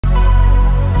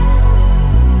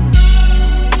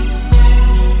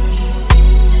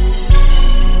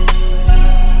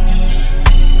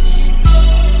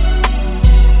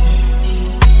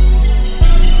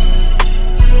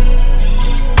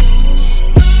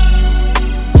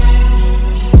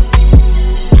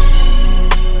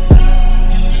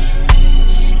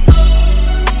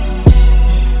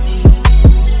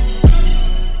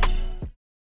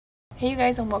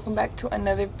guys, and welcome back to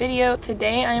another video.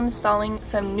 Today I am installing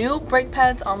some new brake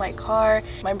pads on my car.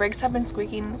 My brakes have been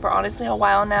squeaking for honestly a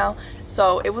while now,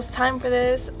 so it was time for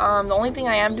this. The only thing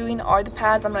I am doing are the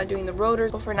pads. I'm not doing the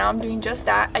rotors, but for now I'm doing just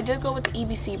that. I did go with the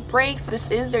EBC brakes. This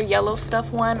is their Yellow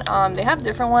Stuff one. They have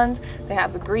different ones. They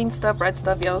have the green stuff, red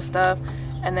stuff, yellow stuff,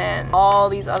 and then all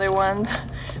these other ones.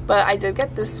 But I did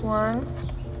get this one,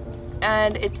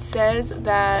 and it says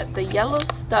that the Yellow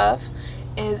Stuff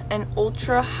is an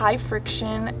ultra high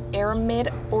friction aramid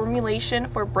formulation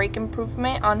for brake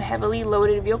improvement on heavily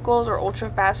loaded vehicles or ultra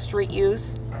fast street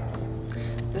use.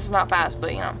 This is not fast,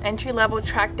 but you know, entry-level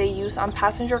track day use on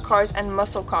passenger cars and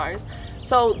muscle cars.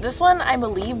 So this one I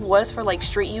believe was for like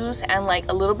street use and like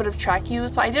a little bit of track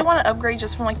use. So I did want to upgrade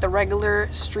just from like the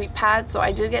regular street pads, so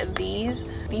I did get these.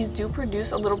 These do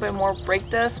produce a little bit more brake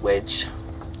dust, which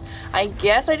I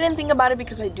guess I didn't think about it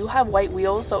because I do have white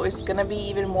wheels, so it's gonna be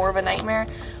even more of a nightmare.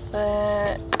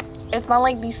 But it's not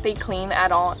like these stay clean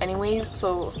at all anyways,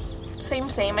 so same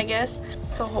I guess.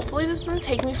 So hopefully this doesn't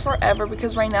take me forever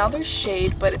because right now there's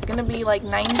shade, but it's gonna be like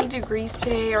 90 degrees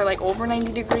today, or like over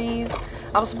 90 degrees.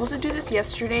 I was supposed to do this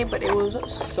yesterday, but it was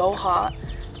so hot,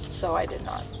 so I did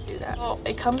not do that. So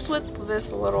it comes with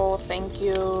this little thank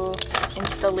you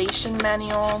installation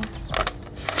manual.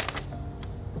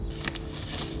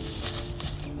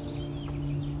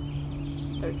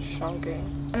 They're chunky.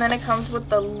 And then it comes with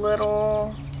the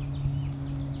little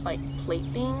like plate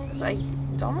things. I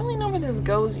don't really know where this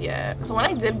goes yet. So when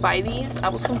I did buy these, I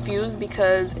was confused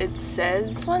because it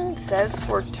says, this one says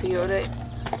for Toyota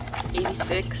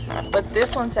 86, but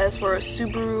this one says for a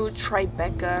Subaru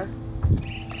Tribeca.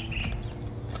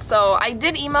 So I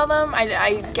did email them.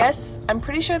 I guess, I'm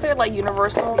pretty sure they're like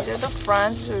universal. These are the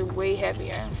fronts, they're way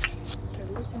heavier.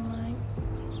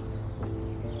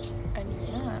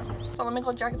 So let me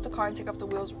go jack up the car and take off the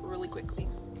wheels really quickly.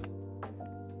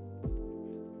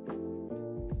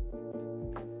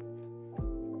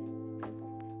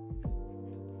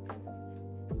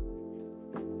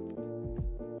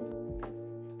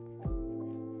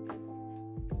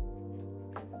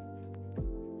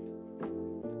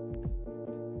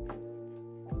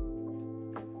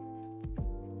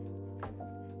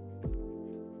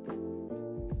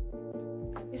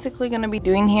 Basically gonna be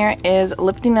doing here is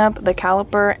lifting up the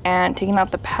caliper and taking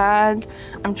out the pads.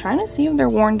 I'm trying to see if they're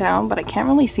worn down, but I can't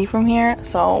really see from here,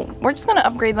 so we're just gonna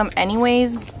upgrade them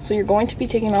anyways. So you're going to be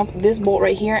taking off this bolt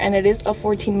right here, and it is a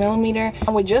 14mm,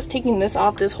 and with just taking this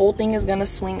off, this whole thing is gonna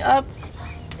swing up.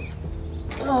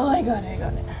 Oh, I got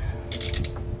it.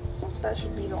 That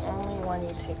should be the only one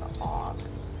you take off,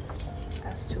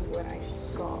 as to what I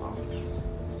saw.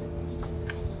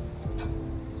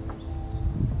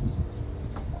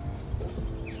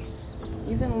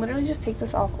 You can literally just take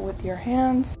this off with your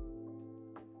hands.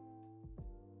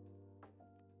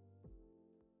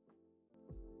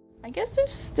 I guess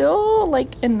there's still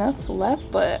like enough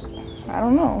left, but I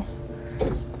don't know.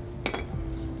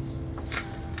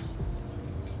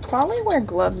 Probably wear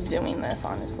gloves doing this,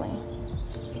 honestly.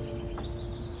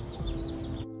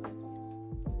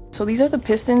 So these are the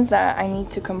pistons that I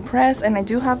need to compress, and I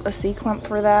do have a C-clamp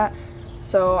for that.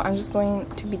 So I'm just going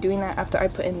to be doing that after I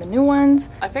put in the new ones.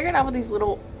 I figured out where these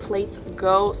little plates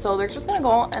go. So they're just gonna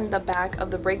go in the back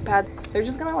of the brake pad. They're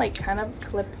just gonna like kind of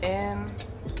clip in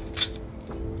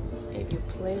if you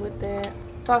play with it.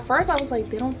 So at first I was like,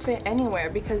 they don't fit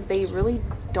anywhere because they really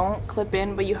don't clip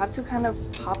in, but you have to kind of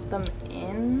pop them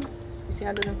in. You see how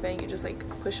it doesn't fit? You just like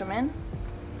push them in.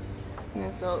 And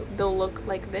then so they'll look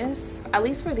like this. At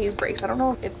least for these brakes. I don't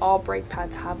know if all brake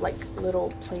pads have like little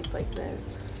plates like this.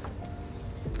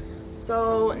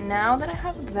 So now that I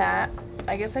have that,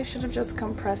 I guess I should have just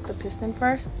compressed the piston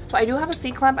first. So I do have a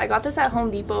C-clamp. I got this at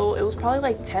Home Depot. It was probably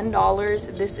like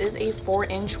 $10. This is a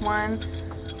 4-inch one.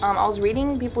 I was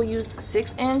reading people used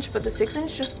 6-inch, but the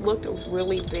 6-inch just looked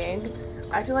really big.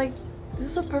 I feel like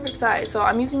this is a perfect size, so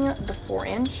I'm using the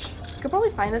 4-inch. You could probably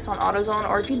find this on AutoZone,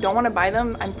 or if you don't want to buy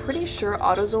them, I'm pretty sure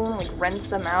AutoZone like rents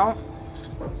them out.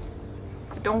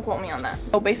 Don't quote me on that.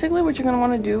 So basically what you're going to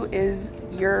want to do is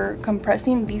you're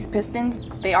compressing these pistons.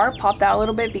 They are popped out a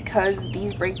little bit because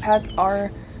these brake pads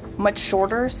are much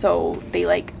shorter, so they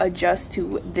like adjust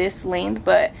to this length,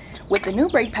 but with the new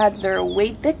brake pads they're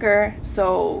way thicker,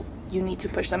 so you need to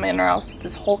push them in or else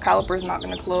this whole caliper is not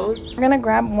going to close. We're going to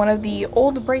grab one of the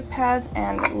old brake pads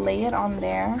and lay it on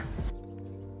there.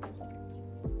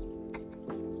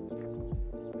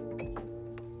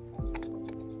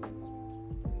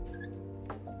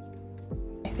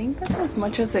 I think that's as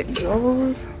much as it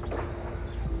goes.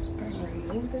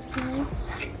 Remove this now.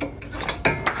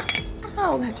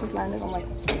 Ow, that just landed on my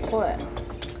foot.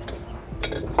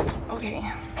 Okay,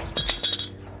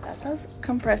 that's as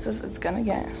compressed as it's gonna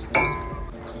get.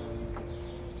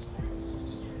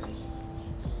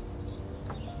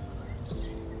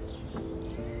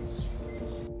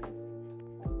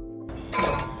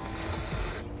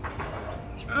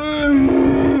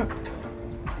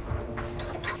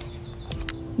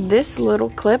 This little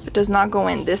clip does not go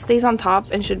in. This stays on top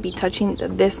and should be touching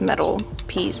this metal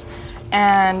piece.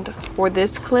 And for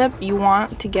this clip, you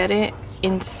want to get it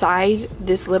inside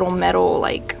this little metal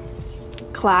like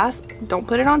clasp. Don't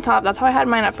put it on top. That's how I had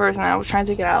mine at first, and I was trying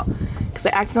to take it out because I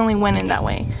accidentally went in that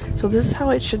way. So this is how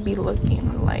it should be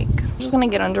looking like. I'm just gonna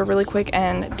get under really quick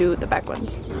and do the back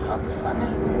ones. Oh, the sun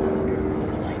is really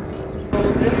in my face.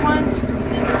 So this one, you can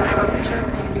see with the curvature,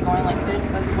 it's gonna be going like this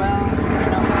as well. You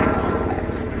know, so it's going back.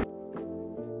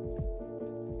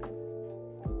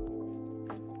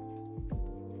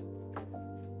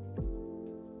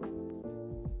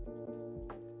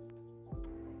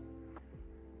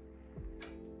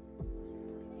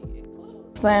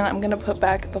 Then I'm gonna put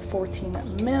back the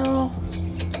 14 mil.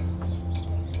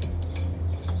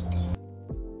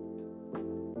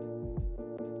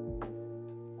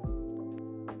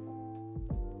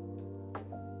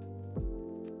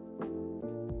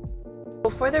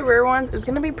 For the rear ones, it's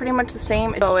gonna be pretty much the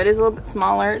same. So it is a little bit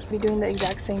smaller, so we're doing the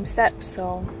exact same steps.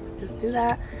 So just do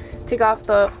that. Take off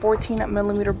the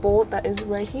 14mm bolt that is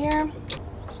right here.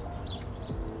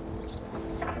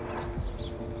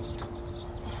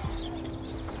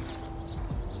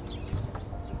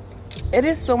 It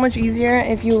is so much easier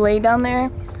if you lay down there,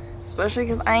 especially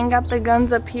because I ain't got the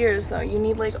guns up here, so you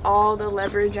need like all the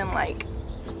leverage and like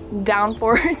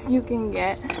downforce you can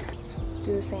get.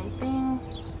 Do the same thing,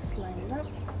 slide it up.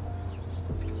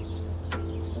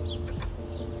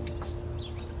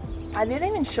 I didn't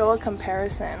even show a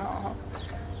comparison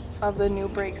of the new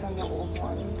brakes and the old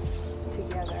ones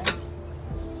together.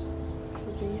 So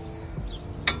these,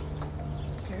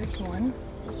 here's one.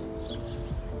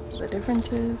 The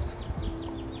differences.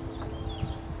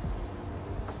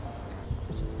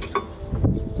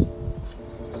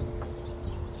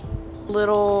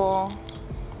 Little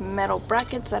metal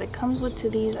brackets that it comes with to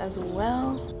these as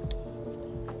well.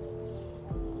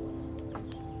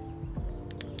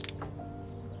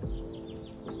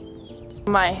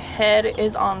 My head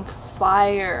is on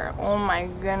fire. Oh my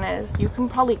goodness. You can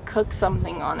probably cook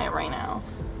something on it right now.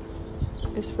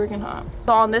 It's freaking hot.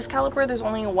 So on this caliper, there's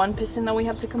only one piston that we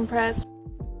have to compress.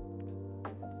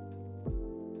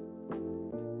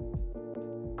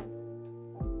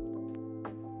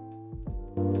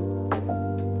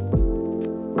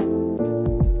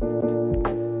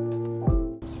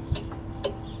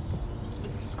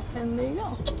 And there you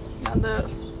go. Now the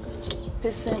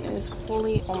piston is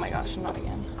fully, oh my gosh, not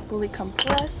again, fully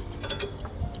compressed.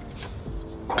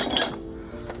 Let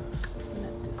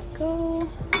this go.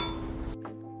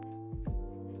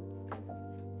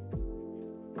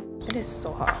 It is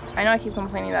so hot. I know I keep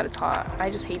complaining that it's hot.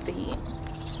 I just hate the heat.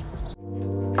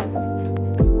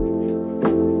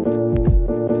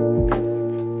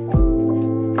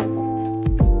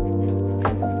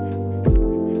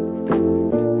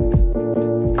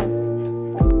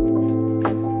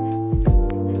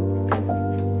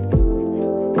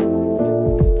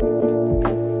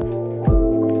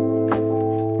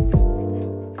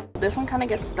 This one kind of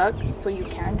gets stuck, so you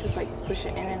can just like push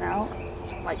it in and out.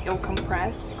 Like it'll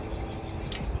compress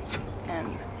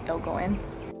and it'll go in.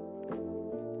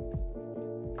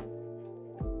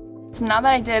 So now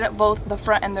that I did both the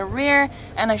front and the rear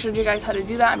and I showed you guys how to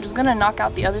do that, I'm just gonna knock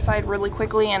out the other side really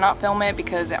quickly and not film it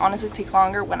because it honestly takes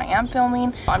longer when I am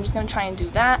filming. So I'm just gonna try and do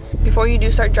that. Before you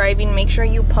do start driving, make sure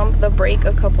you pump the brake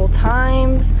a couple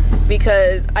times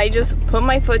because I just put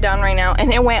my foot down right now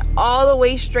and it went all the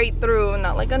way straight through,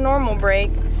 not like a normal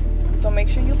brake. So make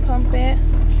sure you pump it.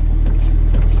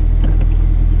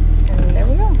 And there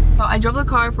we go. So I drove the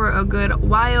car for a good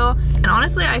while and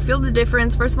honestly I feel the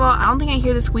difference. First of all, I don't think I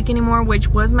hear the squeak anymore, which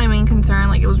was my main concern.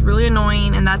 Like it was really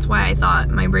annoying and that's why I thought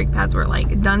my brake pads were like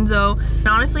donezo. And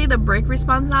honestly the brake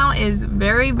response now is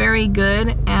very, very good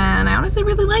and I honestly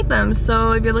really like them.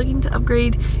 So if you're looking to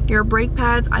upgrade your brake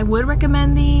pads, I would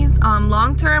recommend these.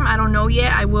 Long term, I don't know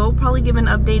yet. I will probably give an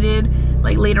updated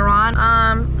like later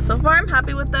on. So far I'm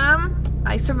happy with them.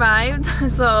 I survived,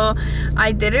 so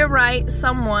I did it right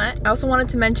somewhat. I also wanted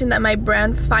to mention that my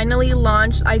brand finally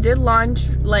launched. I did launch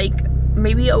like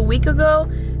maybe a week ago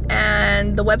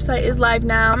and the website is live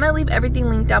now. I'm gonna leave everything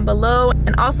linked down below.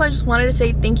 And also I just wanted to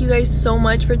say thank you guys so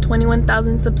much for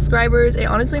 21,000 subscribers. It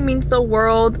honestly means the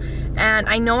world. And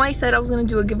I know I said I was gonna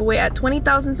do a giveaway at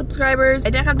 20,000 subscribers. I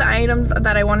didn't have the items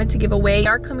that I wanted to give away. They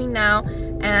are coming now.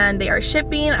 and they are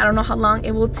shipping. I don't know how long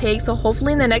it will take, so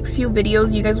hopefully in the next few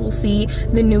videos you guys will see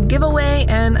the new giveaway,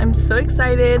 and I'm so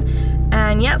excited.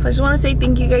 And yeah, so I just want to say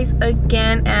thank you guys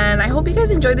again, and I hope you guys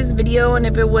enjoyed this video, and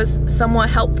if it was somewhat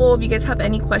helpful, if you guys have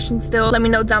any questions still, let me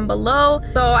know down below.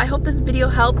 So I hope this video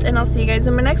helped, and I'll see you guys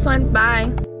in my next one.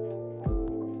 Bye.